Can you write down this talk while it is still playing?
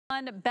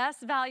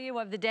Best value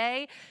of the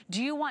day.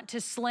 Do you want to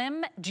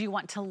slim? Do you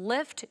want to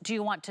lift? Do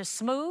you want to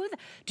smooth?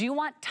 Do you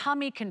want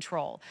tummy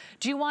control?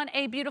 Do you want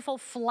a beautiful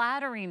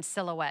flattering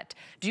silhouette?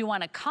 Do you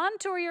want to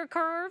contour your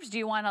curves? Do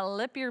you want to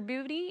lip your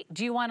booty?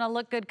 Do you want to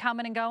look good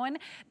coming and going?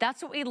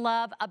 That's what we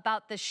love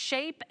about the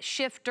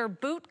Shapeshifter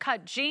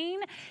Bootcut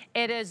jean.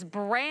 It is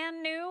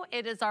brand new.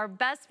 It is our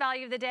best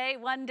value of the day,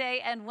 one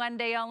day and one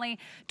day only.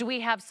 Do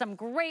we have some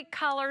great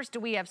colors? Do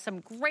we have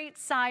some great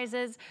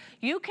sizes?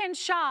 You can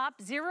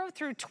shop 0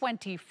 through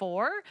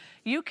 24.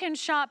 You can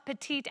shop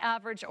petite,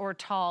 average, or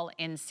tall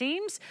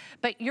inseams,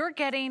 but you're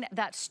getting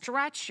that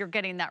stretch, you're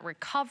getting that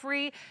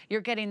recovery,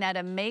 you're getting that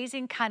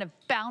amazing kind of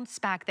bounce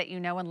back that you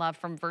know and love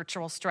from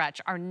Virtual Stretch,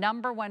 our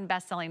 #1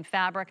 best-selling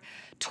fabric.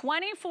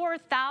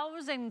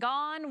 24,000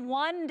 gone,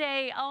 one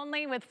day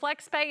only with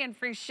FlexPay and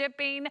free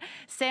shipping.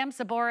 Sam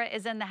Sabora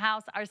is in the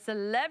house, our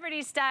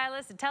celebrity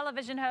stylist, a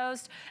television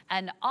host,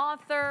 an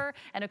author,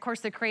 and of course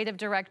the creative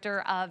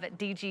director of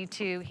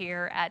DG2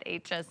 here at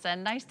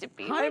HSN. Nice to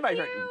be with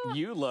you.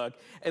 You look,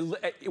 and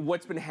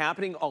what's been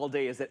happening all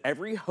day is that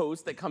every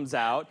host that comes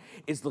out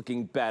is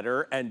looking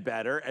better and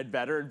better and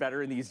better and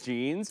better in these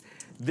jeans.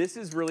 This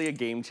is really a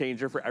game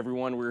changer for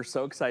everyone. We're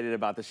so excited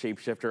about the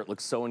Shapeshifter. It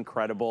looks so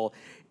incredible.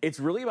 It's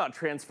really about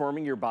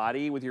transforming your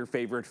body with your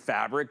favorite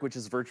fabric, which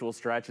is Virtual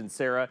Stretch. And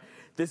Sarah,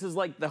 this is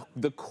like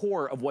the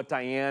core of what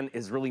Diane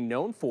is really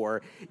known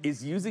for,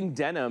 is using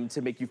denim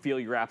to make you feel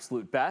your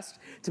absolute best,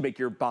 to make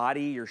your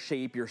body, your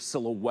shape, your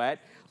silhouette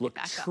look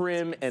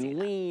trim and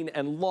lean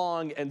and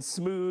long and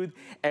smooth.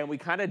 And we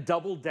kind of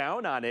doubled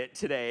down on it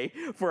today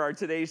for our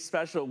today's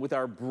special with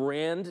our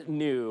brand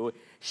new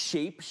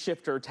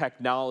Shapeshifter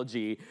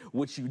technology,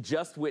 which you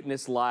just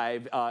witnessed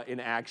live in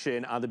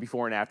action on the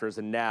before and afters,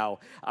 and now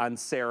on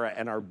Sarah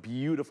and our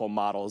beautiful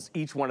models.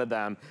 Each one of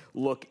them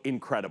look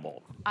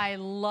incredible. I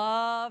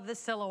love the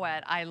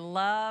silhouette. I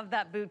love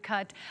that boot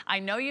cut. I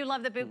know you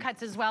love the boot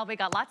cuts as well. We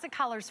got lots of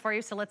colors for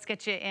you, so let's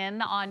get you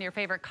in on your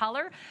favorite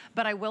color.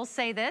 But I will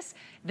say this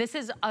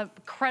is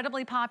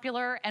incredibly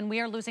popular, and we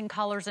are losing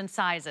colors and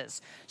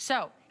sizes.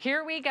 So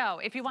here we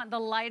go. If you want the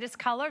lightest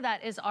color,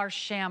 that is our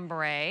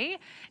chambray.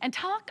 And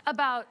talk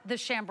about the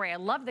chambray. I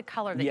love the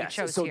color that you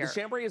chose here. So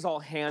the chambray is all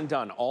hand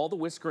done. All the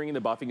whiskering and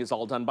the buffing is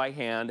all done by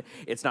hand.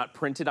 It's not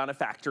printed on a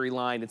factory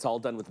line. It's all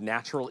done with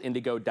natural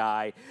indigo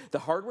dye. The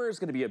hardware is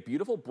going to be a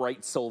beautiful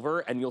bright silver,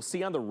 and you'll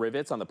see on the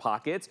rivets on the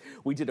pockets,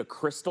 we did a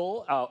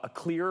crystal, a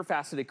clear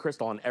faceted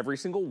crystal on every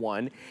single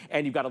one,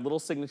 and you've got a little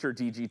signature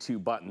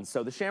DG2 button.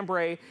 So the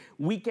chambray,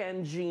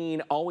 weekend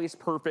jean, always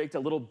perfect, a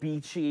little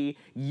beachy,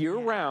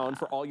 year-round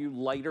for all you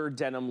lighter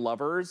denim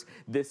lovers.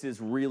 This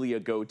is really a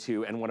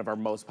go-to and one of our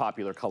most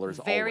popular colors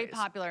always. Very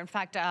popular. In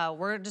fact,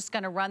 we're just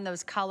going to run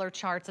those color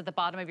charts at the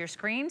bottom of your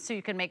screen so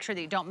you can make sure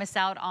that you don't miss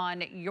out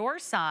on your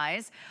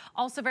size.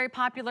 Also very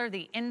popular,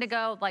 the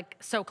indigo, like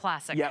so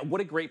classic. Yeah, what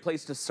a great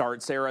place to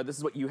start, Sarah. This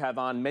is what you have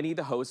on. Many of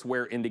the hosts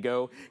wear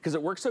indigo because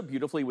it works so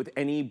beautifully with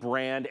any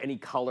brand, any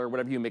color,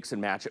 whatever you mix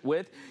and match it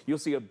with. You'll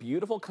see a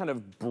beautiful kind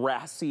of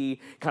brassy,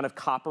 kind of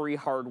coppery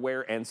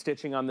hardware and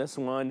stitching on this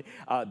one.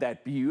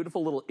 That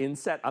beautiful little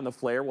inset on the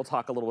flare. We'll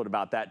talk a little bit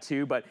about that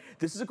too, but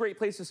this is a great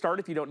place to start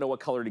if you don't know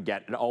what color to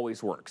get. It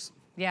always works.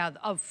 Yeah,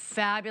 a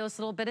fabulous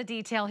little bit of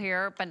detail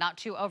here, but not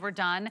too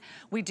overdone.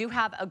 We do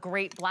have a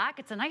great black.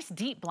 It's a nice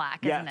deep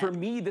black, isn't it? Yeah, for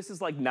me, this is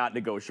like not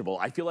negotiable.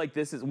 I feel like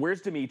this is,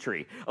 where's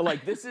Dimitri?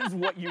 Like this is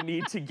what you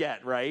need to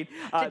get, right?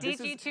 The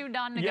DG2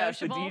 non-negotiables. Yes,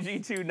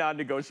 the DG2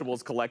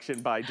 non-negotiables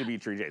collection by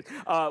Dimitri James.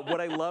 What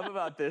I love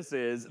about this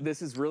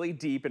is really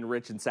deep and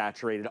rich and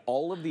saturated.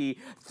 All of the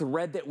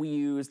thread that we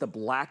use, the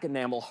black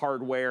enamel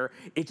hardware,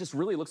 it just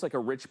really looks like a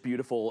rich,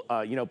 beautiful,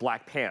 you know,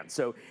 black pant.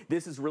 So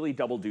this is really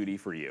double duty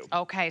for you.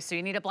 Okay, so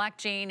you need a black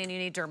jean and you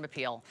need derm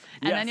appeal.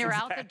 And then you're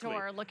out the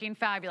door looking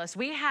fabulous.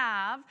 We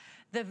have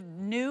the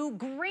new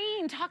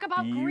green. Talk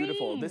about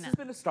beautiful. green. This has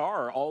been a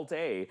star all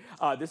day.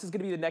 This is going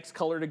to be the next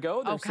color to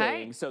go, they're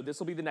saying. So this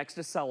will be the next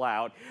to sell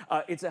out.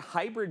 It's a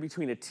hybrid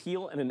between a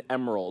teal and an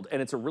emerald,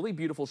 and it's a really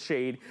beautiful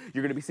shade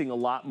you're going to be seeing a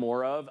lot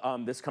more of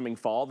this coming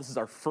fall. This is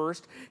our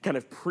first kind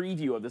of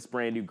preview of this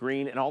brand new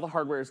green, and all the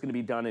hardware is going to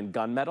be done in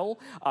gunmetal,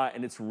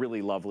 and it's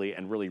really lovely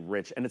and really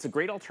rich. And it's a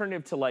great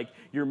alternative to like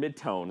your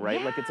mid-tone, right?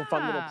 Yeah. Like it's a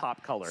fun little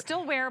pop color.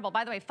 Still wearable.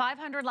 By the way,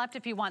 500 left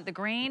if you want the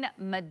green,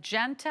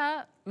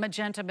 magenta,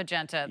 magenta,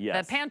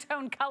 yes. The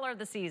Pantone color of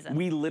the season.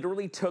 We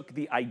literally took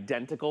the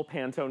identical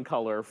Pantone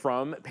color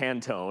from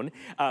Pantone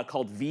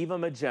called Viva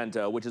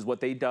Magenta, which is what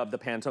they dubbed the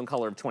Pantone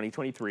color of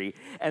 2023.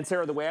 And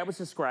Sarah, the way I was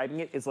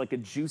describing it is like a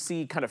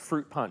juicy kind of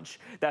fruit punch.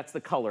 That's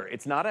the color.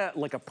 It's not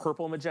like a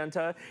purple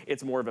magenta,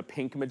 it's more of a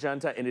pink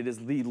magenta, and it is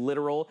the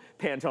literal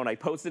Pantone. I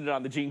posted it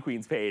on the Jean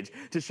Queens page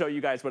to show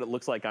you guys what it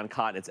looks like on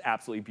cotton. It's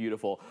absolutely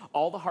beautiful.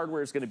 All the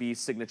hardware is going to be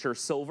signature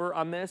silver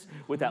on this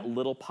with that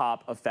little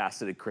pop of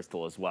faceted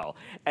crystal as well.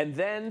 And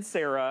then,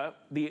 Sarah,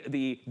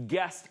 the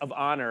guest of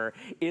honor,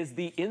 is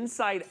the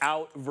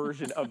inside-out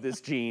version of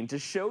this jean to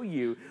show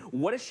you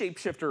what a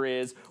shapeshifter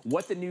is,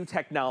 what the new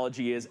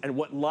technology is, and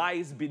what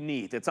lies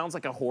beneath. It sounds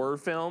like a horror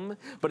film,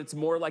 but it's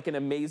more like an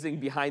amazing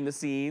behind the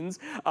scenes.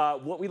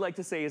 What we like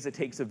to say is it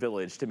takes a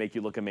village to make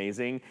you look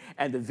amazing,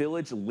 and the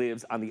village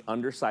lives on the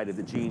underside of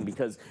the jean,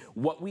 because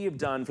what we have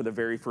done for the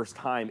very first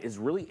time is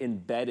really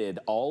embedded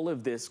all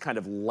of this kind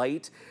of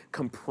light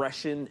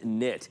compression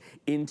knit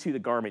into the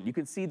garment. You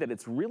can see that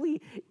it's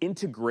really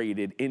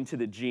integrated into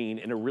the jean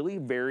in a really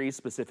very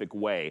specific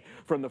way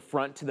from the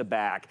front to the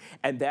back,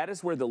 and that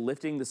is where the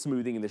lifting, the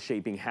smoothing, and the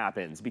shaping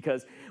happens,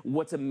 because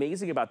what's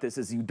amazing about this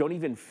is you don't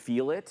even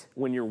feel it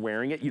when you're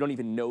wearing it. You don't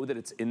even know that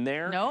it's in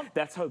there. Nope.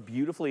 That's how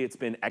beautifully it's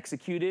been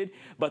executed,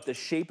 but the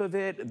shape of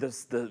it,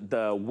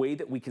 the way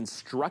that we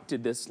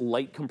constructed this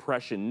light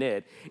compression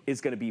knit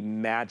is going to be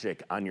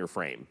magic on your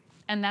frame.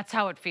 And that's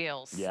how it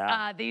feels.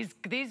 Yeah.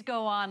 These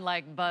go on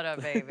like butter,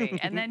 baby.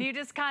 And then you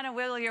just kind of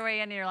wiggle your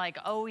way in and you're like,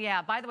 oh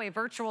yeah. By the way,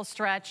 virtual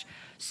stretch,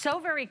 so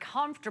very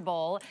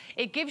comfortable.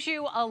 It gives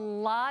you a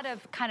lot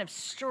of kind of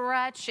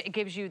stretch. It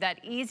gives you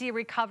that easy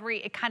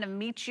recovery. It kind of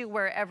meets you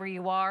wherever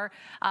you are.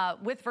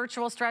 With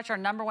virtual stretch, our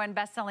 #1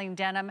 best-selling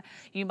denim,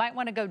 you might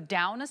want to go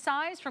down a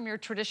size from your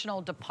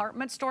traditional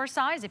department store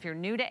size if you're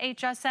new to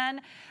HSN.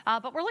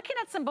 But we're looking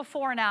at some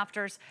before and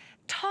afters.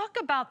 Talk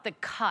about the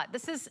cut.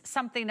 This is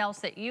something else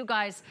that you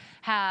guys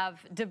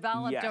have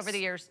developed over the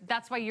years.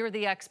 That's why you're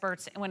the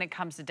experts when it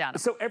comes to denim.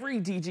 So every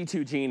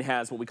DG2 jean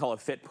has what we call a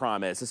fit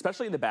promise,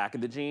 especially in the back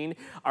of the jean.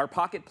 Our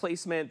pocket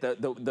placement,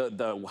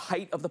 the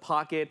height of the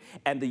pocket,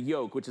 and the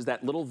yoke, which is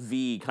that little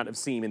V kind of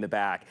seam in the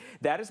back.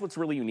 That is what's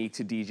really unique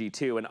to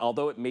DG2. And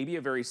although it may be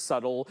a very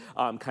subtle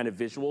kind of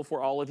visual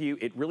for all of you,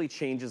 it really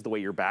changes the way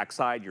your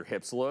backside, your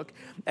hips look.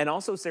 And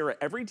also, Sarah,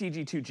 every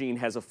DG2 jean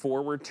has a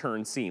forward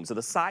turn seam. So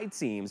the side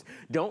seams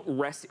don't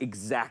rest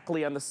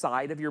exactly on the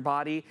side of your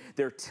body.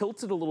 They're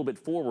tilted a little bit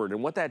forward,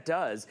 and what that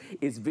does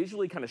is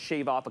visually kind of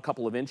shave off a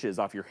couple of inches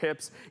off your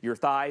hips, your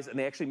thighs, and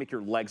they actually make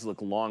your legs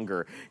look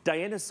longer.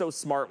 Diane is so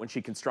smart when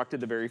she constructed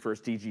the very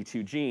first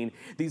DG2 jean.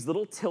 These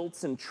little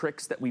tilts and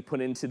tricks that we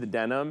put into the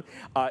denim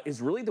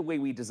is really the way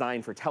we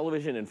design for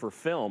television and for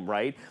film,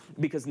 right?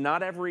 Because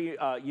not every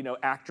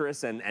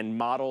actress and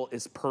model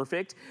is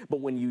perfect, but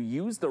when you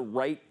use the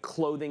right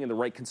clothing and the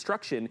right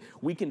construction,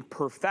 we can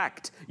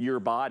perfect your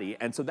body.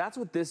 And so that's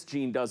what this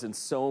jean does in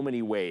so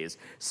many ways,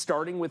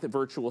 starting with a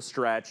virtual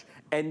stretch,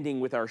 ending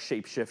with our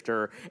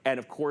shapeshifter, and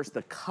of course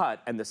the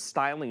cut and the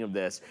styling of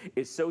this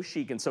is so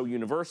chic and so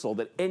universal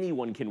that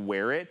anyone can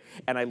wear it,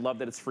 and I love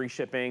that it's free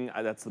shipping.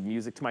 That's the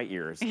music to my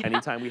ears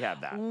anytime we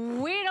have that.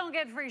 We don't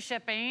get free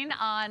shipping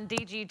on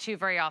DG2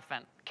 very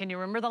often. Can you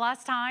remember the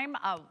last time?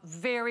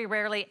 Very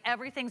rarely.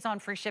 Everything's on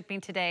free shipping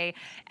today.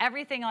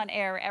 Everything on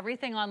air,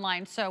 everything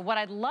online. So what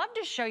I'd love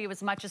to show you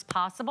as much as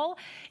possible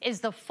is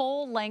the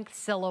full length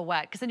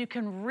silhouette, because then you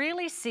can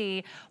really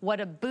see what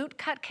a boot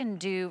cut can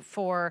do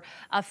for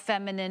a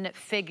feminine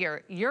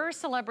figure. You're a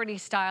celebrity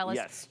stylist.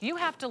 Yes. You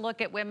have to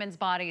look at women's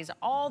bodies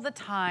all the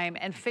time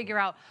and figure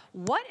out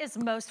what is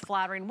most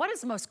flattering, what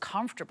is most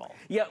comfortable.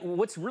 Yeah,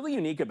 what's really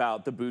unique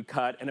about the boot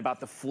cut and about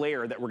the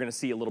flare that we're gonna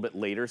see a little bit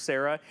later,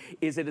 Sarah,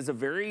 is it is a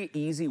very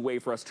easy way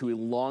for us to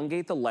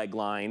elongate the leg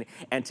line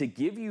and to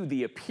give you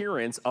the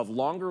appearance of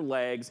longer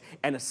legs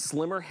and a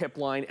slimmer hip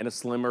line and a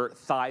slimmer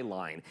thigh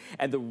line.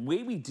 And the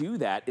way we do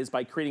that is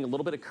by creating a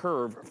little bit of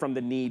curve from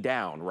the knee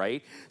down,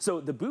 right? So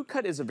the boot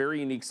cut is a very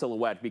unique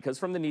silhouette because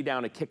from the knee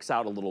down it kicks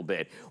out a little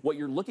bit. What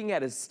you're looking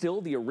at is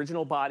still the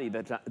original body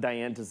that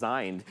Diane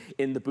designed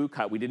in the boot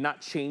cut. We did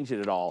not change it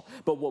at all.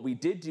 But what we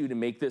did do to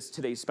make this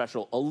today's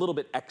special a little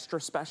bit extra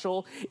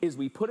special is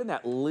we put in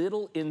that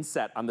little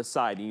inset on the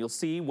side, and you'll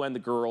see when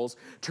the girls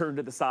turn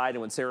to the side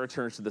and when Sarah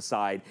turns to the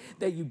side,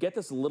 that you get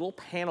this little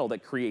panel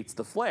that creates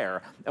the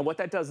flare. And what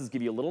that does is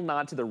give you a little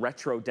nod to the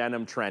retro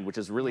denim trend, which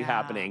is really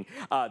happening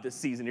this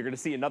season. You're gonna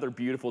see another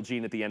beautiful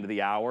jean at the end of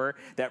the hour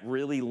that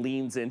really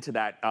leans into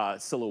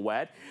that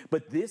silhouette.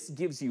 But this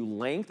gives you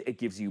length, it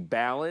gives you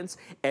balance.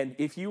 And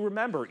if you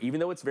remember,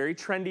 even though it's very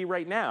trendy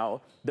right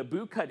now, the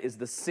boot cut is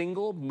the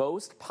single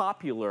most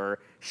popular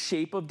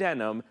shape of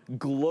denim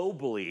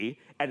globally,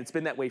 and it's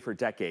been that way for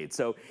decades.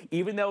 So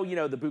even though, you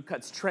know, the boot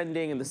cut's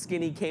trending and the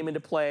skinny came into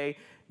play,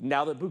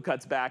 now that boot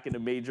cut's back in a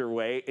major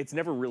way, it's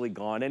never really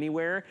gone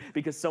anywhere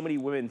because so many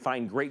women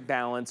find great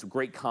balance,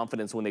 great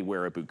confidence when they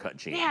wear a boot cut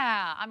jean.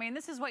 Yeah, I mean,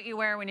 this is what you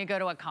wear when you go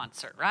to a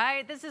concert,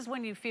 right? This is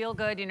when you feel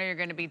good, you know you're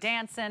gonna be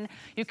dancing.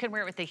 You can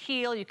wear it with a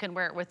heel, you can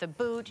wear it with a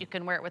boot, you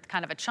can wear it with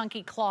kind of a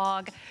chunky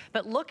clog,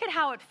 but look at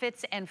how it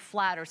fits and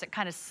flatters. It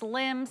kind of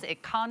slims,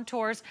 it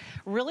contours,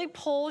 really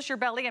pulls your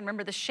belly, and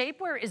remember the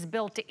shapewear is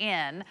built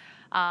in.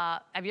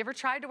 Have you ever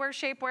tried to wear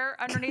shapewear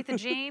underneath a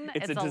jean?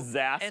 It's a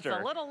disaster. It's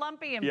a little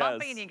lumpy and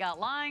bumpy, and you got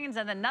lines,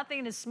 and then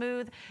nothing is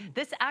smooth.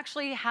 This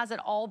actually has it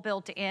all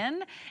built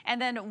in.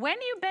 And then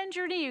when you bend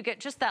your knee, you get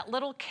just that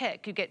little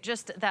kick. You get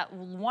just that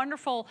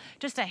wonderful,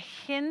 just a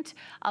hint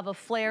of a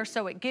flare,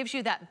 so it gives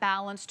you that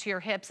balance to your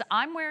hips.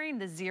 I'm wearing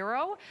the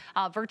Zero.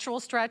 Virtual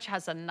stretch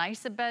has a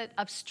nice bit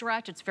of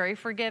stretch. It's very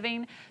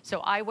forgiving. So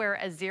I wear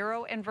a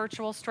Zero in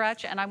virtual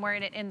stretch, and I'm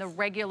wearing it in the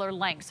regular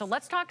length. So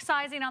let's talk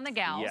sizing on the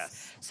gals.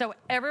 Yes. So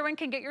everyone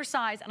can get your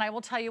size, and I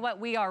will tell you what,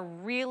 we are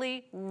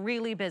really,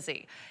 really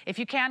busy. If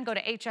you can, go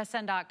to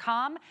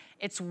hsn.com.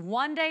 It's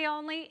one day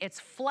only. It's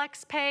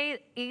flex pay,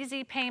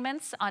 easy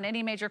payments on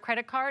any major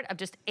credit card of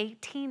just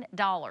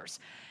 $18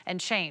 and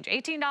change.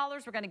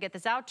 $18, we're gonna get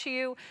this out to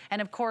you.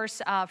 And of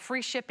course,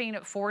 free shipping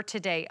for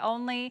today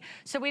only.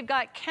 So we've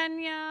got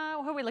Kenya,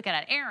 who are we looking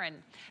at? Erin.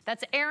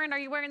 That's Erin, are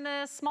you wearing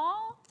the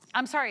small?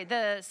 I'm sorry,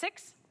 the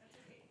 6?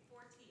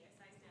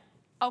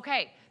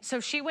 Okay, so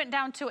she went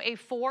down to a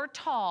 4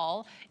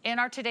 tall in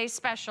our today's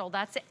special.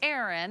 That's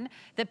Erin.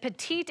 The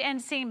petite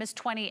inseam is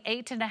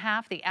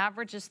 28.5. The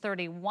average is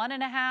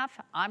 31.5.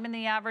 I'm in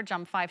the average,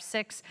 I'm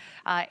 5'6".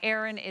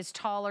 Erin is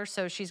taller,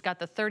 so she's got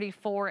the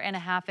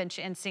 34.5-inch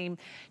inseam.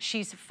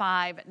 She's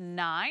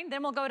 5'9".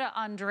 Then we'll go to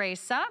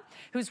Andresa,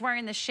 who's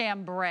wearing the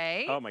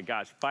chambray. Oh my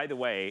gosh, by the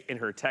way, in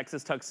her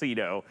Texas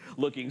tuxedo,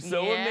 looking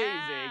so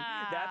amazing.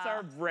 That's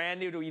our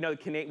brand new, you know,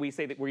 we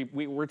say that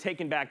we're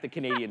taking back the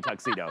Canadian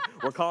tuxedo.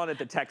 We're calling it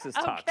the Texas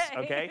Tux,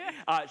 okay?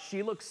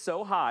 She looks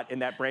so hot in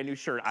that brand new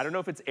shirt. I don't know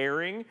if it's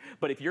airing,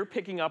 but if you're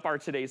picking up our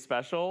today's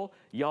special,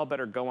 y'all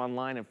better go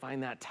online and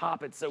find that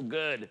top. It's so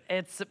good.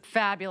 It's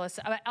fabulous.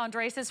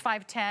 Andres is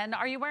 5'10".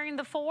 Are you wearing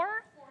the 4?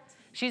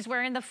 She's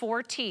wearing the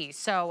 4T.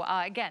 So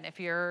again, if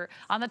you're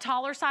on the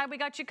taller side, we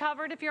got you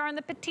covered. If you're on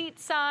the petite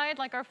side,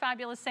 like our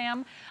fabulous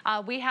Sam,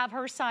 we have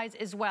her size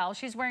as well.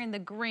 She's wearing the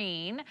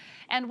green.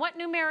 And what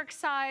numeric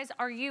size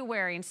are you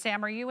wearing,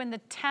 Sam? Are you in the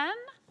 10?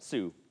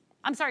 Sue.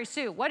 I'm sorry,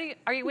 Sue. What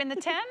are you in the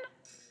 10? In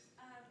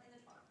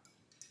the 12.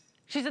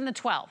 She's in the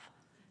 12.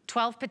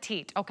 12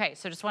 petite. Okay,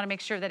 so just want to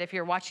make sure that if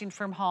you're watching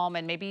from home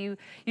and maybe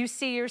you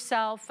see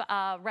yourself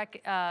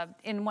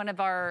in one of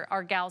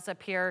our gals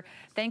up here,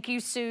 thank you,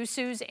 Sue.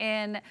 Sue's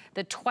in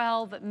the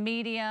 12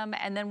 medium,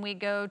 and then we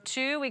got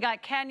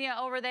Kenya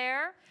over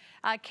there.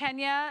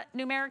 Kenya,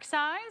 numeric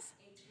size?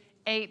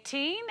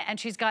 18, and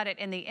she's got it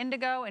in the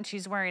indigo, and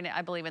she's wearing it,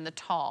 I believe, in the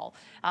tall,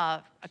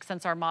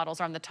 since our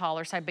models are on the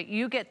taller side. But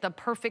you get the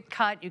perfect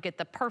cut, you get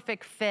the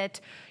perfect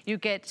fit, you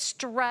get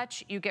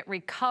stretch, you get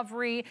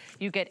recovery,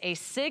 you get a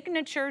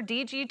signature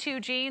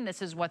DG2 jean.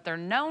 This is what they're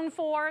known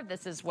for.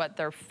 This is what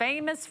they're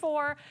famous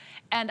for.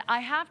 And I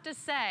have to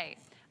say,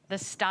 the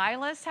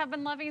stylists have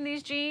been loving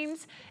these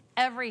jeans.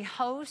 Every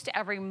host,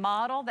 every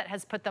model that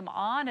has put them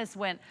on has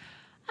went,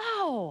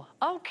 oh,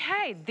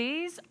 okay,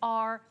 these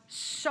are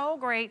so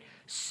great,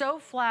 so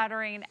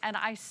flattering, and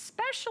I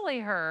especially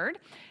heard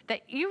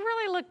that you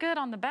really look good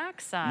on the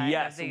backside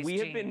of these we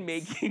jeans. have been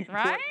making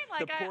right?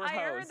 Like the poor I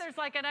heard host. there's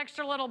like an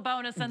extra little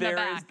bonus in the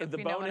back. The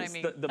bonus, know what I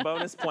mean. the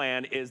bonus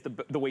plan is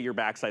the way your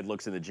backside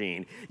looks in the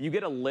jean. You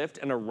get a lift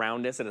and a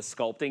roundness and a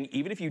sculpting,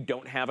 even if you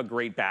don't have a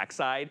great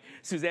backside.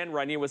 Suzanne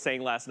Runyon was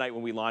saying last night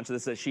when we launched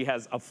this that she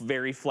has a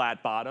very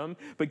flat bottom,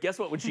 but guess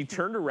what? When she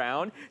turned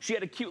around, she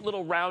had a cute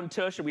little round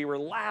tush, and we were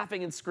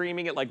laughing and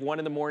screaming at like 1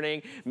 in the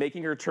morning,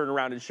 making her turn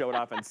around and show it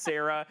off. And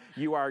Sarah,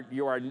 you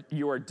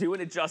are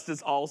doing it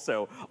justice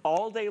also.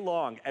 All day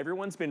long,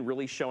 everyone's been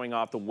really showing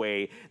off the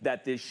way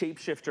that the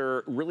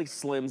Shapeshifter really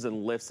slims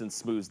and lifts and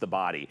smooths the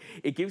body.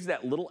 It gives you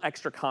that little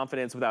extra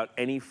confidence without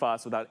any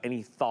fuss, without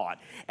any thought.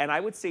 And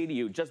I would say to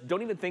you, just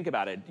don't even think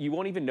about it. You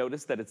won't even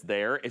notice that it's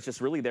there. It's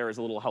just really there as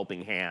a little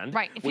helping hand.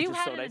 Right. If you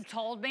hadn't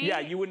told me, yeah,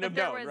 you wouldn't have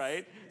known,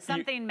 right?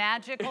 Something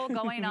magical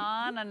going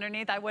on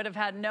underneath, I would have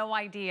had no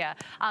idea.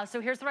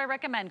 So here's what I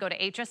recommend. Go to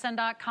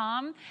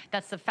hsn.com.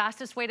 That's the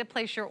fastest way to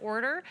place your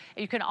order.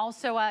 You can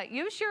also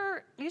use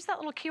that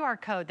little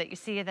QR code that you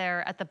see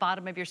there at the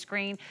bottom of your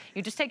screen.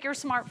 You just take your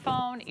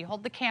smartphone, you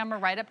hold the camera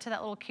right up to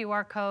that little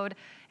QR code,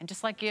 and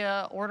just like you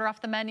order off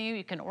the menu,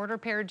 you can order a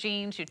pair of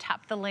jeans, you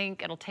tap the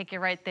link, it'll take you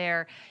right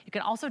there. You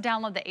can also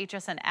download the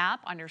HSN app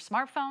on your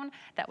smartphone.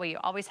 That way you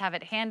always have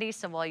it handy,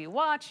 so while you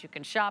watch, you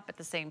can shop at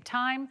the same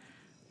time.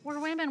 We're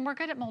women, we're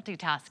good at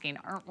multitasking,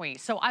 aren't we?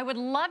 So I would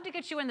love to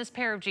get you in this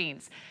pair of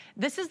jeans.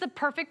 This is the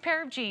perfect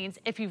pair of jeans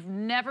if you've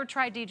never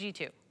tried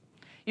DG2.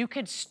 You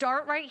could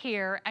start right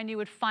here and you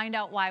would find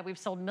out why we've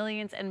sold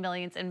millions and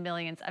millions and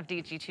millions of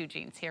DG2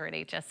 jeans here at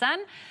HSN.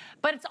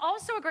 But it's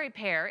also a great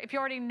pair if you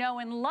already know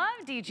and love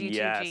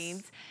DG2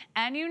 jeans,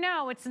 and you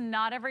know it's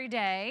not every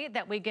day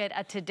that we get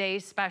a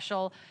today's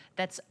special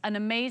that's an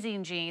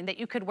amazing jean that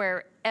you could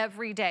wear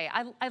every day.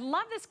 I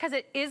love this because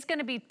it is going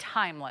to be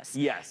timeless.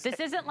 Yes. This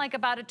isn't like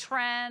about a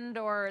trend,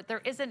 or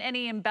there isn't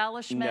any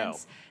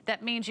embellishments. No.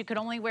 That means you could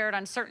only wear it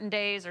on certain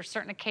days or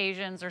certain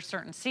occasions or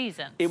certain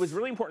seasons. It was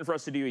really important for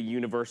us to do a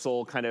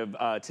universal kind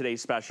of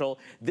today's special.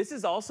 This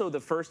is also the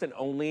first and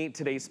only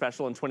today's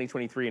special in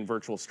 2023 in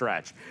virtual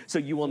stretch. So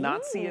you will not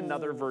not see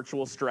another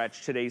virtual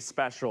stretch, today's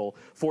special,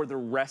 for the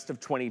rest of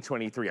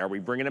 2023. Are we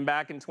bringing them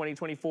back in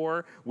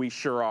 2024? We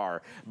sure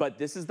are. But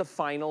this is the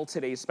final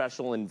today's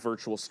special in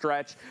virtual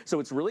stretch. So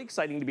it's really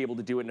exciting to be able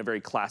to do it in a very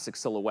classic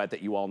silhouette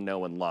that you all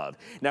know and love.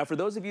 Now, for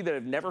those of you that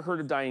have never heard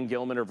of Diane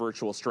Gilman or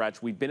virtual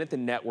stretch, we've been at the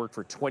network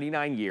for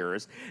 29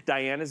 years.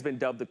 Diane has been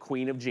dubbed the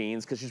queen of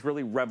jeans because she's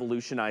really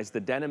revolutionized the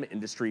denim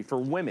industry for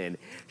women.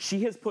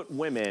 She has put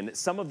women,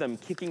 some of them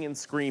kicking and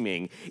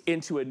screaming,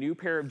 into a new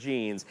pair of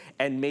jeans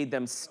and made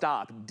them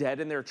stop dead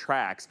in their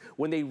tracks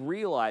when they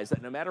realize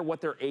that no matter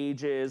what their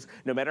age is,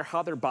 no matter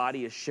how their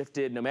body is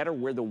shifted, no matter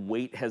where the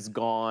weight has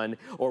gone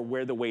or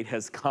where the weight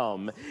has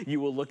come, you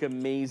will look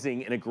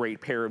amazing in a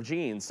great pair of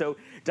jeans. So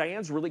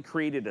Diane's really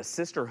created a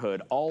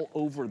sisterhood all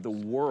over the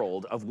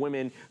world of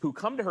women who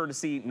come to her to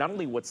see not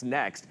only what's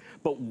next,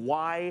 but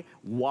why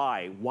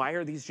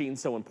are these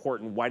jeans so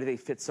important? Why do they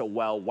fit so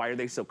well? Why are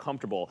they so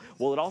comfortable?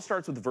 Well, it all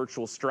starts with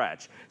virtual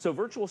stretch. So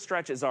virtual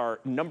stretch is our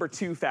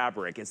 #2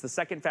 fabric. It's the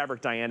second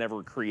fabric Diane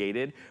ever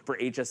created for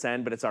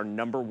HSN, but it's our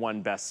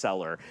 #1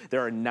 bestseller.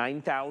 There are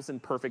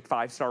 9,000 perfect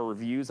 5-star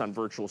reviews on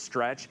virtual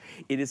stretch.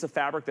 It is a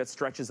fabric that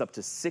stretches up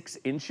to 6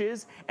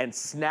 inches and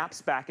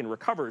snaps back and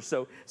recovers.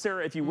 So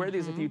Sarah, if you wear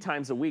these a few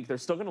times a week, they're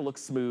still gonna look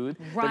smooth.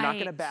 Right. They're not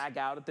gonna bag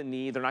out at the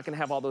knee. They're not gonna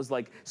have all those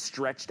like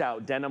stretched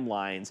out denim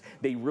lines.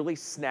 They really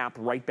snap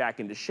right back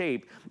into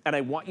shape. And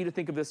I want you to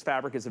think of this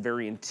fabric as a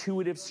very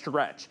intuitive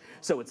stretch.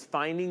 So it's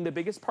finding the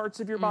biggest parts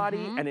of your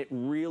body and it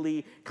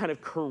really kind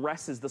of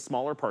caresses the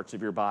smaller parts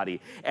of your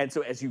body. And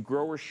so as you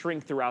grow or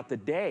shrink throughout the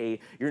day,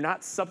 you're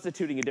not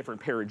substituting a different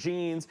pair of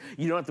jeans.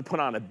 You don't have to put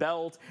on a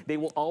belt. They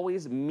will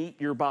always meet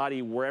your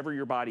body wherever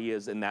your body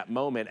is in that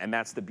moment. And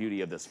that's the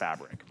beauty of this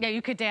fabric. Yeah,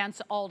 you could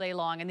dance all day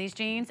long in these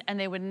jeans and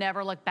they would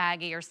never look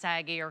baggy or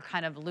saggy or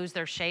kind of lose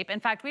their shape. In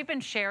fact, we've been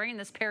sharing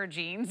this pair of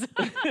jeans.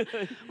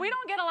 We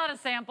don't get a lot of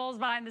samples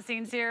behind the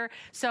scenes here.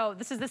 So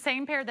this is the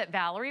same pair that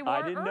Valerie wore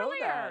earlier. I didn't know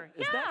that.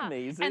 Is that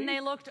amazing? And they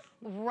looked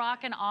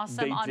rockin'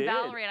 awesome They on did.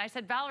 Valerie. And I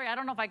said, Valerie, I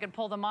don't know if I could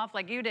pull them off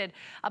like you did,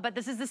 but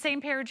this is the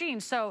same pair of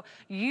jeans. So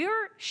your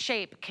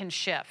shape can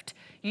shift.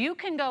 You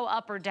can go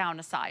up or down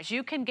a size.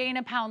 You can gain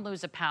a pound,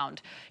 lose a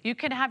pound. You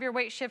can have your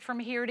weight shift from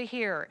here to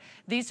here.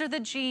 These are the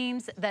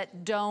jeans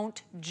that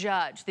don't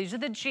judge. These are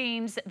the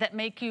jeans that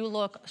make you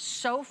look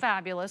so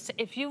fabulous.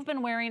 If you've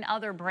been wearing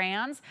other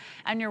brands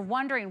and you're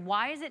wondering,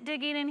 why is it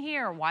digging in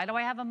here? Why do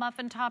I have a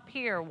muffin top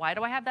here? Why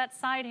do I have that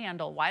side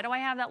handle? Why do I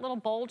have that little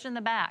bulge in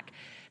the back?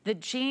 The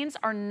jeans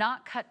are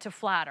not cut to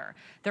flatter.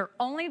 They're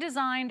only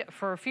designed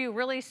for a few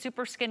really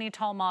super skinny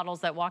tall models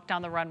that walk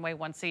down the runway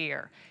once a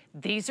year.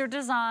 These are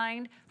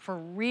designed for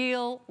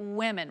real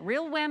women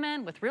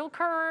with real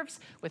curves,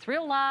 with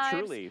real lives,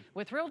 Truly.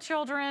 with real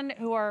children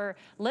who are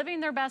living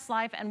their best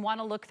life and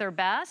want to look their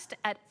best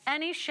at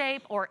any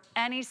shape or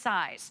any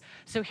size.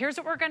 So here's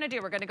what we're going to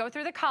do. We're going to go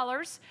through the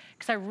colors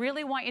because I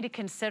really want you to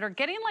consider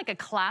getting like a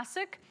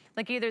classic,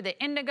 like either the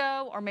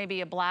indigo or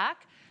maybe a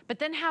black, but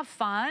then have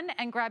fun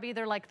and grab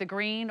either like the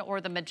green or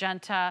the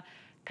magenta,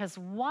 because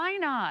why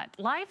not?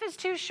 Life is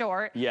too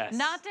short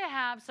not to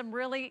have some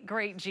really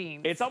great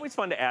jeans. It's always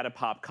fun to add a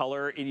pop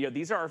color. And, you know,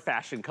 these are our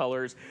fashion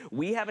colors.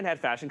 We haven't had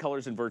fashion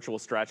colors in virtual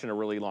stretch in a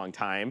really long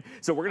time.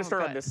 So we're gonna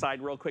start on this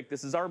side real quick.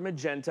 This is our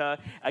magenta.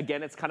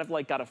 Again, it's kind of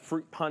like got a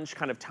fruit punch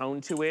kind of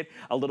tone to it,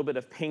 a little bit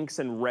of pinks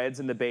and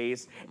reds in the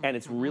base, and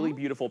it's really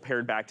beautiful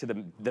paired back to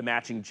the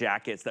matching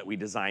jackets that we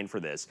designed for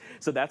this.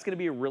 So that's gonna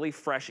be a really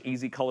fresh,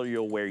 easy color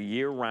you'll wear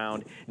year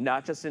round,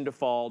 not just into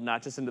fall,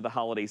 not just into the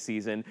holiday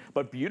season,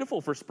 but beautiful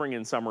for spring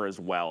and summer as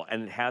well.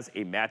 And it has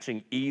a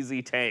matching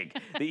easy tank.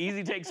 The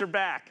easy tanks are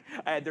back.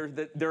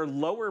 They're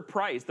lower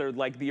price. They're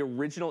like the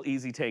original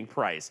easy tank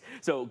price.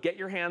 So get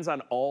your hands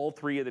on all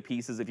 3 of the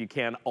pieces if you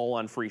can, all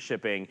on free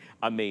shipping.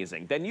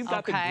 Amazing. Then you've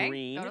got the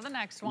green, go to the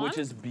next one, which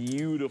is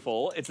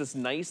beautiful. It's this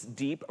nice,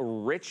 deep,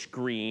 rich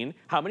green.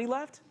 How many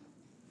left?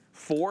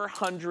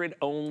 400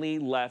 only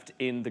left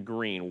in the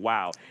green.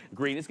 Wow.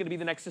 Green is going to be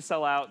the next to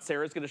sell out.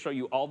 Sarah's going to show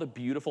you all the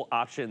beautiful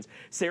options.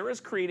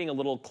 Sarah's creating a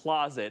little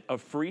closet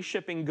of free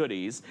shipping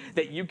goodies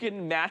that you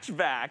can match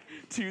back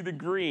to the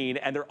green,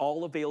 and they're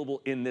all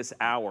available in this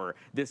hour.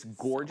 This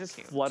gorgeous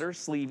flutter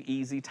sleeve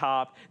easy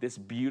top, this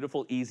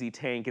beautiful easy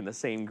tank in the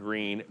same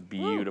green.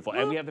 Beautiful.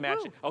 And we have the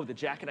matching. Oh, the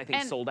jacket I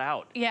think sold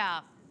out. Yeah.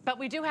 But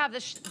we do have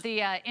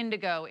the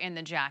indigo in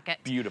the jacket.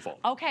 Beautiful.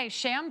 Okay,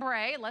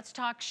 chambray. Let's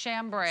talk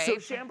chambray. So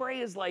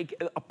chambray is like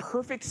a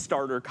perfect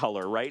starter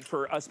color, right?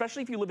 For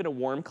especially if you live in a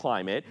warm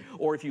climate,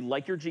 or if you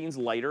like your jeans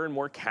lighter and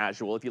more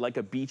casual, if you like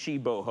a beachy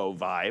boho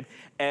vibe,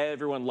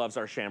 everyone loves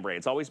our chambray.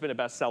 It's always been a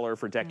bestseller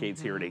for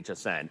decades here at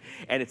HSN.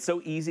 And it's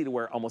so easy to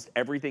wear almost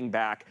everything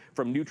back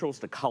from neutrals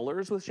to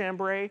colors with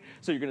chambray.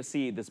 So you're gonna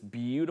see this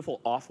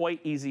beautiful off-white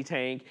easy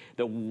tank,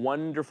 the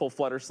wonderful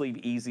flutter sleeve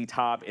easy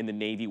top in the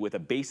navy with a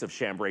base of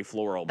chambray chambray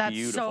floral. That's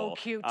Beautiful. so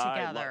cute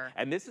together.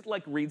 And this is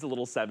like reads a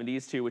little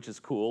 70s too, which is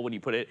cool when you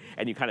put it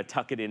and you kind of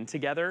tuck it in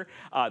together.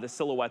 The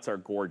silhouettes are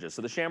gorgeous.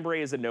 So the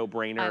chambray is a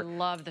no-brainer. I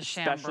love the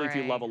chambray. Especially if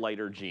you love a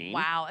lighter jean.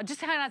 Wow, it just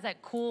kind of has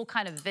that cool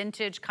kind of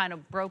vintage, kind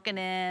of broken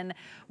in,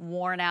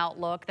 worn out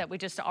look that we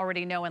just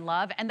already know and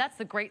love. And that's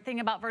the great thing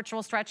about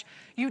virtual stretch.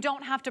 You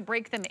don't have to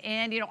break them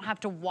in. You don't have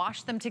to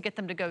wash them to get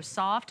them to go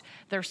soft.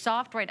 They're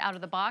soft right out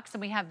of the box.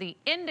 And we have the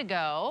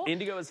indigo.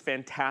 Indigo is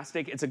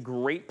fantastic. It's a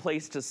great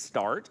place to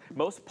start.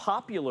 Most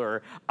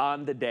popular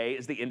on the day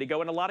is the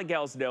indigo. And a lot of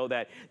gals know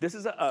that this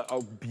is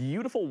a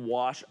beautiful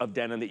wash of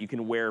denim that you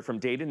can wear from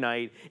day to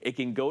night. It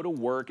can go to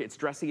work. It's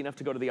dressy enough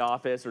to go to the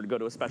office or to go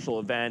to a special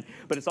event.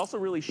 But it's also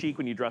really chic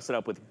when you dress it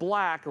up with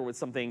black or with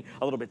something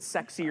a little bit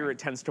sexier. It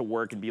tends to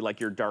work and be like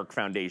your dark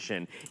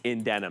foundation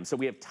in denim. So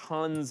we have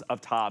tons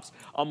of tops.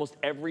 Almost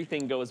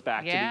everything goes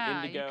back to the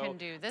indigo. Yeah, you can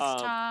do this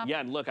top. Yeah,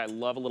 and look, I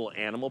love a little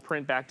animal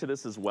print back to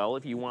this as well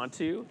if you want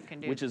to. You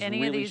can do which is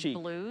any really of these chic.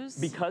 blues.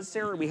 Because,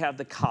 Sarah, we have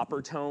the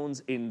copper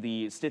tones in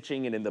the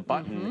stitching and in the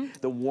button,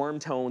 the warm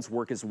tones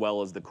work as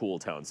well as the cool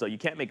tones. So you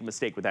can't make a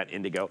mistake with that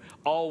indigo.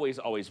 Always,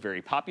 always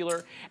very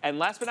popular. And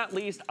last but not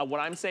least, what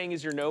I'm saying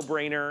is your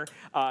no-brainer.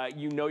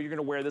 You know you're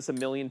gonna wear this a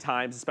million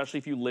times, especially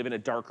if you live in a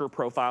darker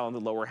profile on the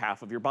lower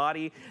half of your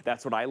body.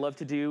 That's what I love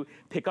to do.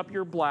 Pick up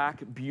your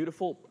black,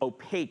 beautiful,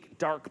 opaque,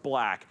 dark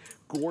black,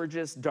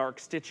 gorgeous dark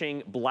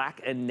stitching,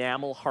 black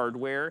enamel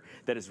hardware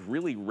that is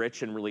really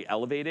rich and really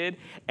elevated.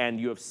 And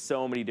you have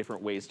so many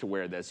different ways to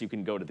wear this. You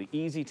can go to the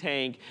easy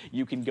tank,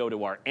 you can go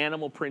to our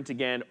animal print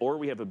again, or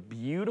we have a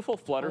beautiful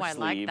flutter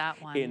sleeve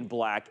in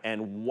black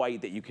and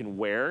white that you can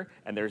wear.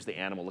 And there's the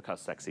animal. Look how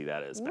sexy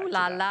that is. Ooh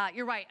la la,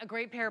 you're right, a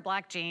great pair of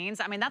black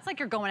jeans. I mean, that's like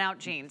your going out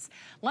jeans.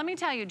 Let me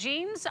tell you,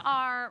 jeans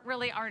are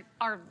really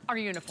our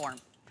uniform.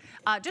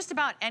 Just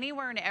about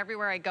anywhere and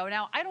everywhere I go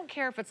now, I don't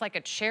care if it's like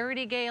a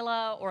charity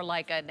gala or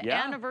like an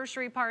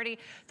anniversary party.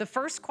 The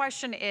first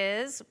question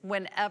is,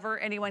 whenever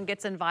anyone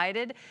gets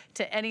invited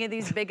to any of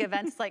these big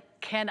events, like,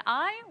 can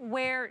I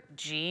wear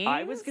jeans?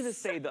 I was gonna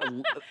say,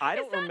 I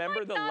don't remember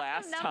like the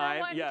last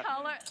time.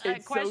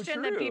 It's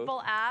question that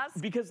people ask.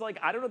 Because like,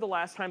 I don't know the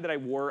last time that I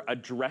wore a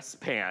dress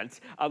pant,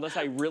 unless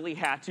I really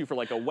had to for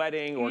like a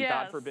wedding or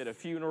God forbid a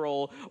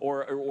funeral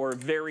or a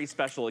very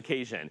special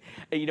occasion.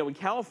 And, you know, in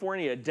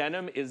California,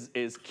 denim is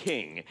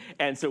king.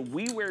 And so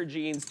we wear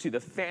jeans to the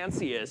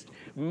fanciest,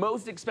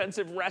 most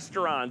expensive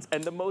restaurants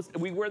and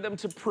we wear them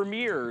to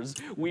premieres.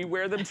 We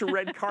wear them to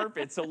red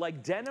carpets. So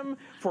like denim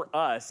for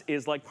us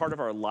is like part of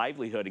our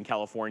livelihood in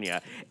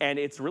California. And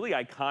it's really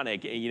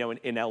iconic. You know,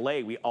 in LA,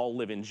 we all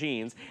live in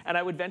jeans. And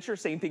I would venture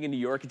same thing in New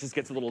York. It just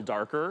gets a little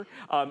darker.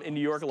 In New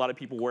York, a lot of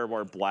people wear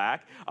more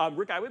black.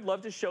 Rick, I would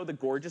love to show the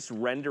gorgeous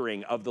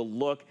rendering of the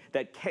look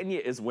that Kenya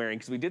is wearing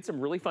because we did some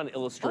really fun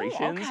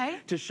illustrations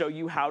to show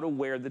you how to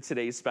wear the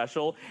Today's Special.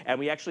 And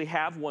we actually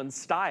have one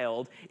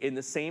styled in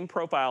the same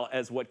profile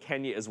as what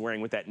Kenya is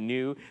wearing with that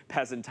new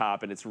peasant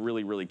top, and it's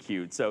really, really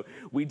cute. So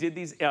we did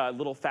these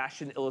little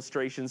fashion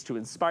illustrations to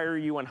inspire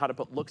you on how to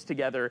put looks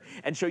together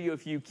and show you a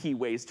few key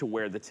ways to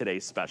wear the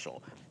Today's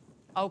Special.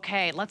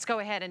 Okay, let's go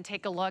ahead and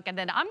take a look, and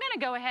then I'm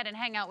gonna go ahead and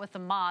hang out with the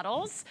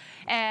models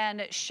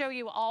and show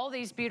you all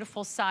these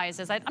beautiful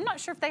sizes. I'm not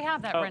sure if they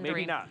have that rendering.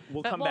 Maybe not.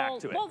 We'll come back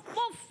to it. We'll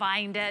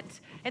find it.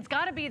 It's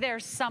gotta be there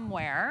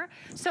somewhere.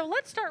 So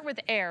let's start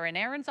with Erin.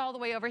 Erin's all the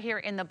way over here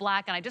in the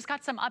black, and I just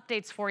got some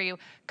updates for you.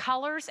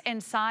 Colors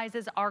and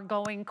sizes are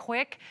going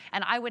quick,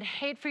 and I would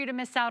hate for you to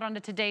miss out on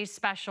a Today's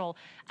Special.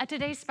 A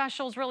Today's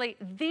Special is really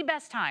the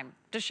best time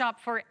to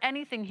shop for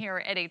anything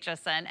here at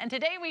HSN. And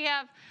today we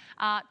have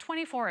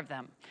 24 of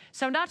them.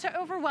 So not to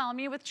overwhelm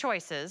you with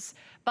choices,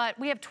 but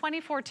we have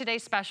 24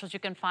 Today's Specials you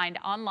can find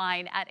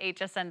online at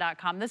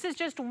hsn.com. This is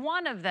just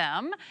one of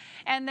them.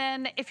 And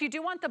then if you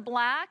do want the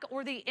black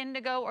or the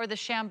indigo or the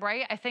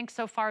chambray, I think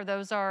so far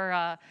those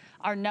are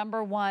our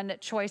 #1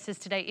 choices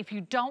today. If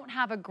you don't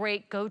have a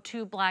great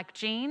go-to black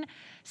jean,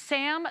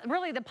 Sam,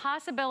 really the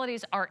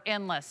possibilities are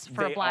endless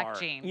for a black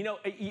jean. You know,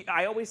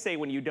 I always say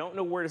when you don't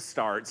know where to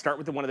start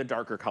with one of the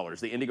darker colors,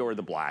 the indigo or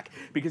the black,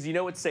 because you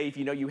know it's safe,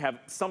 you know you have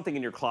something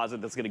in your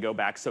closet that's gonna go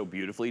back so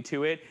beautifully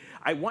to it.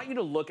 I want you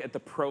to look at the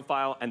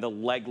profile and the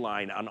leg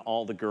line on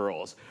all the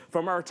girls.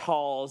 From our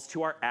talls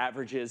to our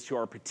averages to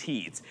our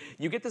petites,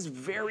 you get this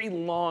very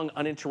long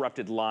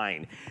uninterrupted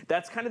line.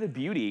 That's kind of the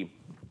beauty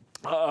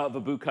of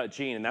a bootcut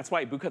jean, and that's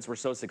why bootcuts were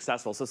so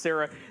successful. So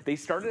Sarah, they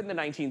started in the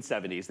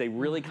 1970s. They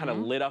really kind of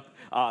lit up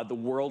the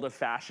world of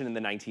fashion in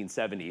the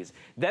 1970s.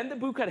 Then the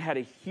bootcut had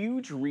a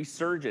huge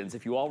resurgence,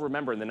 if you all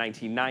remember, in the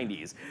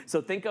 1990s. So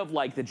think of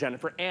like the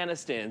Jennifer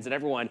Anistons and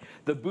everyone.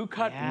 The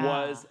bootcut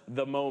was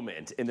the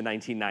moment in the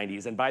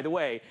 1990s. And by the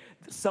way,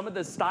 some of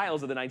the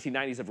styles of the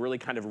 1990s have really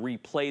kind of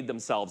replayed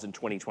themselves in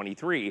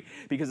 2023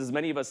 because as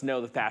many of us know,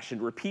 the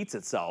fashion repeats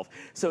itself.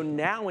 So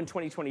now in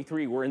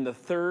 2023, we're in the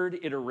third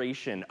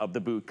iteration of of the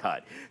boot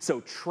cut.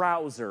 So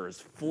trousers,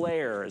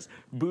 flares,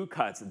 boot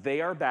cuts, they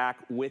are back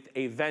with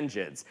a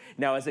vengeance.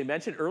 Now, as I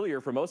mentioned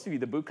earlier, for most of you,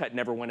 the boot cut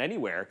never went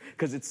anywhere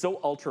because it's so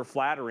ultra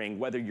flattering,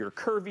 whether you're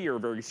curvy or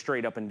very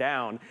straight up and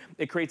down.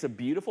 It creates a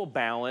beautiful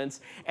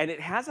balance, and it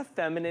has a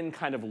feminine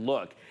kind of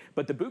look.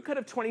 But the boot cut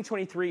of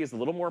 2023 is a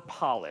little more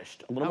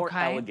polished, a little more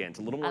elegant,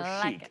 a little more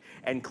chic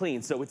and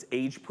clean. So it's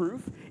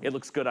age-proof, it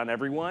looks good on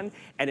everyone,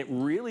 and it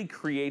really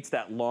creates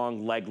that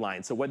long leg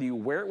line. So whether you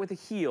wear it with a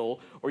heel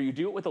or you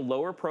do it with a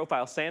lower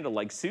profile sandal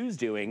like Sue's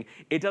doing,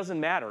 it doesn't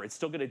matter. It's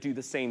still gonna do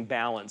the same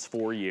balance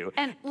for you.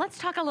 And let's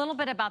talk a little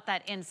bit about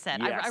that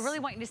inset. Yes. I really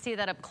want you to see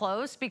that up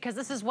close because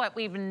this is what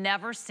we've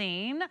never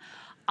seen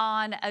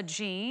on a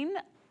jean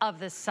of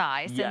this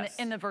size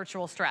in the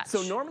virtual stretch.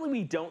 So normally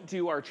we don't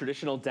do our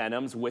traditional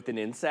denims with an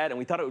inset, and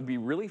we thought it would be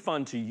really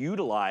fun to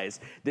utilize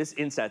this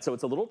inset. So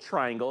it's a little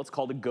triangle, it's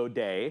called a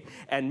godet,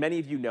 and many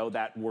of you know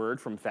that word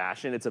from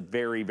fashion. It's a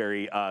very,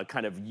 very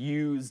kind of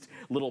used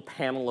little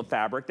panel of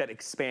fabric that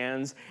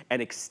expands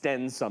and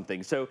extends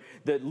something. So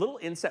the little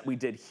inset we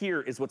did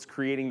here is what's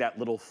creating that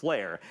little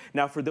flare.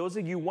 Now for those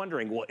of you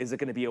wondering, well, is it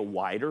gonna be a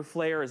wider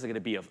flare? Is it gonna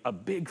be a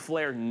big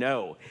flare?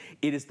 No,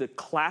 it is the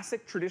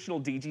classic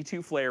traditional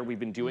DG2 flare we've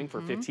been doing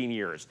for 15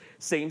 years.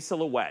 Same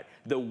silhouette.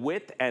 The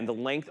width and the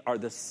length are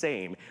the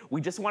same.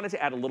 We just wanted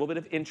to add a little bit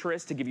of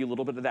interest to give you a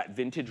little bit of that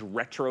vintage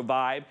retro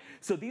vibe.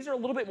 So these are a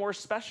little bit more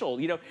special.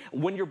 You know,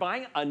 when you're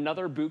buying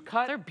another boot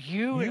cut, they're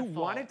beautiful. You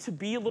want it to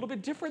be a little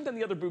bit different than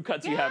the other boot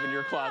cuts you have in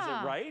your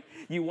closet, right?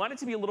 You want it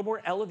to be a little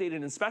more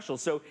elevated and special.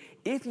 So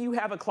if you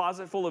have a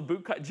closet full of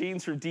boot cut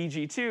jeans from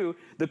DG2,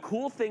 the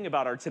cool thing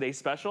about our today's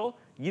special,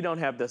 you don't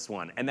have this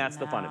one, and that's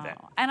the fun of it.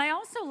 And I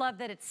also love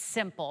that it's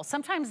simple.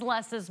 Sometimes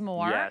less is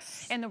more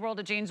in the world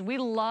of jeans. We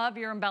love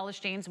your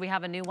embellished jeans. We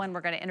have a new one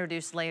we're gonna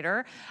introduce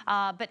later.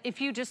 But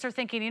if you just are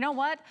thinking, you know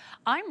what?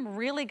 I'm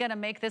really gonna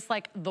make this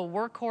like the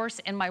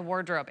workhorse in my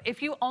wardrobe.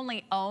 If you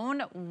only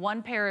own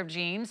one pair of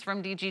jeans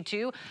from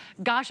DG2,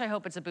 gosh, I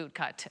hope it's a boot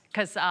cut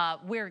because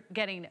we're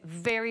getting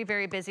very,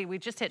 very busy. We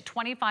just hit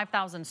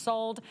 25,000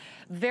 sold,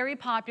 very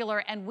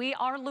popular, and we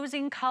are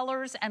losing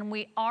colors and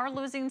we are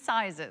losing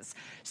sizes.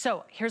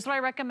 So here's what I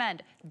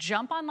recommend.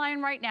 Jump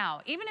online right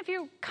now. Even if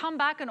you come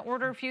back and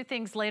order a few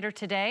things later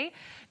today,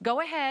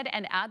 go ahead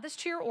and add this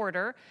to your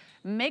order.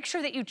 Make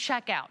sure that you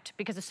check out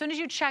because as soon as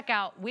you check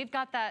out, we've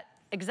got that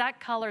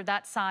exact color,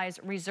 that size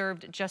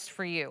reserved just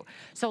for you.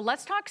 So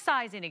let's talk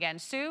sizing again.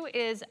 Sue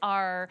is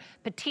our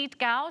petite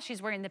gal.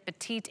 She's wearing the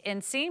petite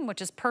inseam,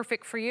 which is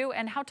perfect for you.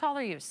 And how tall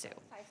are you, Sue?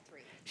 5'3".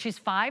 She's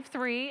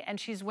 5'3", and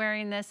she's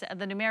wearing this,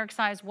 the numeric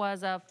size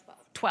was a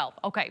 12.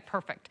 Okay,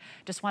 perfect.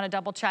 Just want to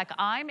double check.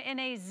 I'm in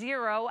a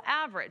 0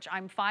 average.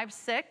 I'm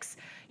 5'6".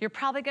 You're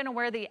probably going to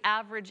wear the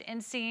average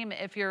inseam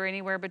if you're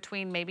anywhere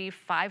between maybe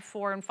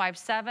 5'4" and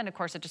 5'7". Of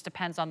course, it just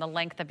depends on the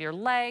length of your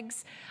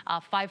legs.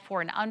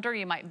 5'4" and under,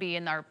 you might be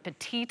in our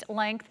petite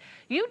length.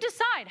 You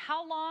decide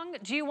how long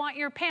do you want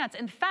your pants.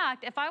 In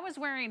fact, if I was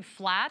wearing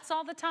flats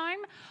all the time,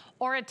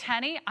 or a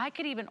tenny, I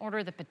could even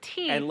order the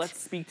petite. And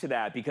let's speak to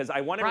that because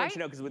I wanted to let you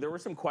know, because there were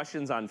some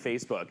questions on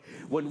Facebook.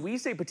 When we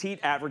say petite,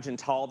 average, and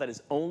tall, that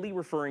is only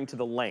referring to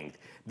the length.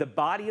 The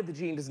body of the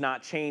jean does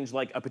not change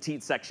like a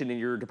petite section in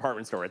your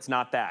department store. It's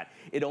not that.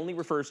 It only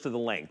refers to the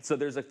length. So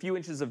there's a few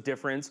inches of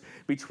difference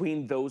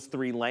between those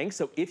three lengths.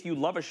 So if you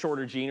love a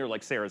shorter jean, or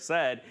like Sarah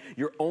said,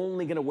 you're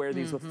only gonna wear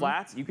these with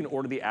flats, you can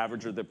order the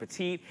average or the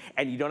petite,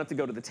 and you don't have to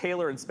go to the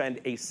tailor and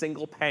spend a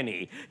single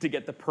penny to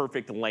get the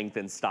perfect length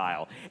and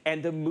style.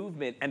 And the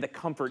movement and the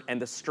comfort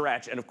and the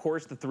stretch, and of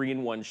course the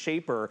 3-in-1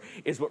 shaper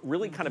is what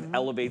really kind of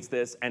elevates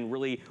this and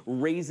really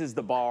raises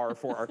the bar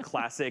for our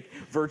classic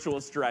virtual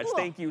stretch.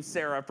 Thank you,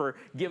 Sarah, for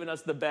giving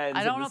us the bends.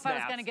 I don't know if I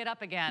was going to get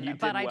up again,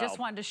 but I just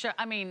wanted to show,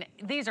 I mean,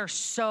 these are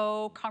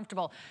so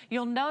comfortable.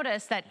 You'll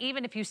notice that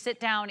even if you sit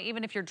down,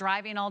 even if you're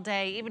driving all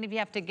day, even if you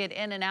have to get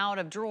in and out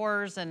of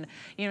drawers and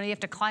you know you have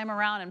to climb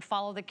around and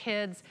follow the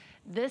kids,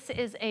 this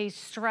is a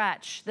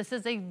stretch. This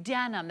is a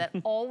denim that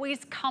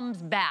always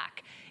comes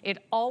back. It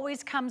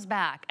always comes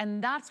back,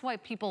 and that's why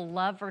people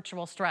love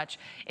virtual stretch.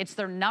 It's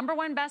their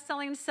 #1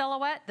 best-selling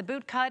silhouette, the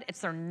boot cut.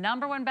 It's their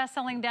 #1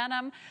 best-selling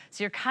denim.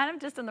 So you're kind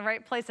of just in the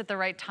right place at the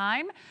right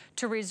time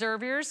to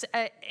reserve yours.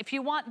 If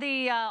you want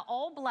the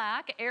all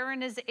black,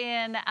 Erin is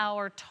in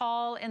our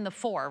tall in the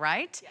 4,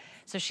 right? Yes.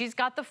 So she's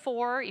got the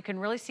 4. You can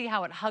really see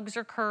how it hugs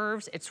her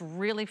curves. It's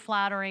really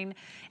flattering.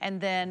 And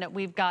then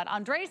we've got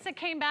Andresa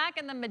came back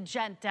in the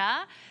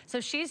magenta. So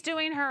she's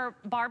doing her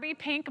Barbie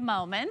pink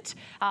moment.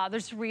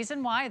 There's a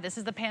reason why this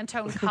is the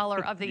Pantone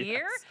color of the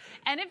year.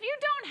 And if you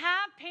don't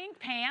have pink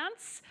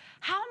pants,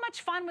 how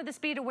much fun would this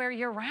be to wear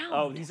year-round?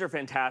 Oh, these are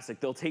fantastic.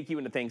 They'll take you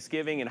into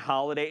Thanksgiving and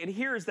holiday. And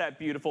here's that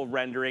beautiful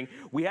rendering.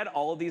 We had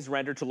all of these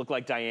rendered to look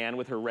like Diane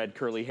with her red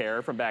curly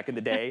hair from back in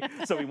the day.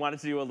 So we wanted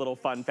to do a little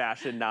fun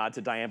fashion nod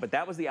to Diane. But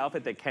that was the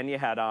outfit that Kenya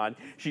had on.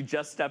 She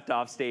just stepped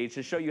off stage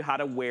to show you how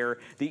to wear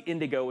the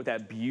indigo with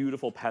that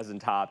beautiful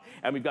peasant top.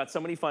 And we've got so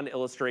many fun fun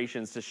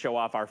illustrations to show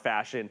off our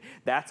fashion.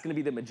 That's gonna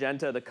be the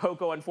magenta, the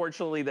cocoa,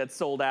 unfortunately, that's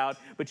sold out,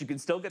 but you can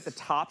still get the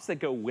tops that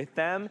go with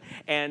them.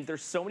 And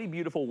there's so many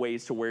beautiful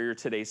ways to wear your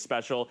today's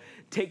special.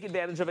 Take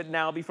advantage of it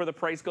now before the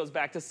price goes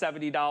back to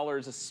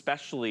 $70,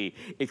 especially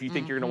if you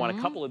think you're gonna want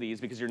a couple of these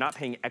because you're not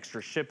paying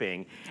extra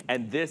shipping.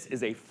 And this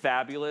is a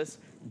fabulous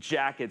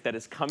jacket that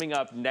is coming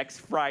up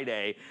next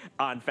Friday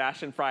on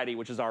Fashion Friday,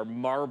 which is our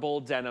marble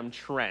denim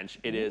trench.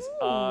 It is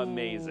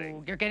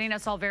amazing. You're getting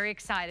us all very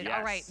excited. Yes.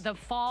 All right, the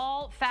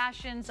fall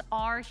fashions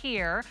are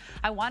here.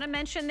 I want to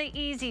mention the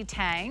easy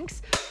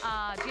tanks.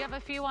 Do you have a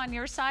few on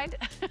your side?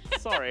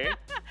 Sorry.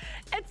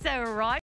 It's all right.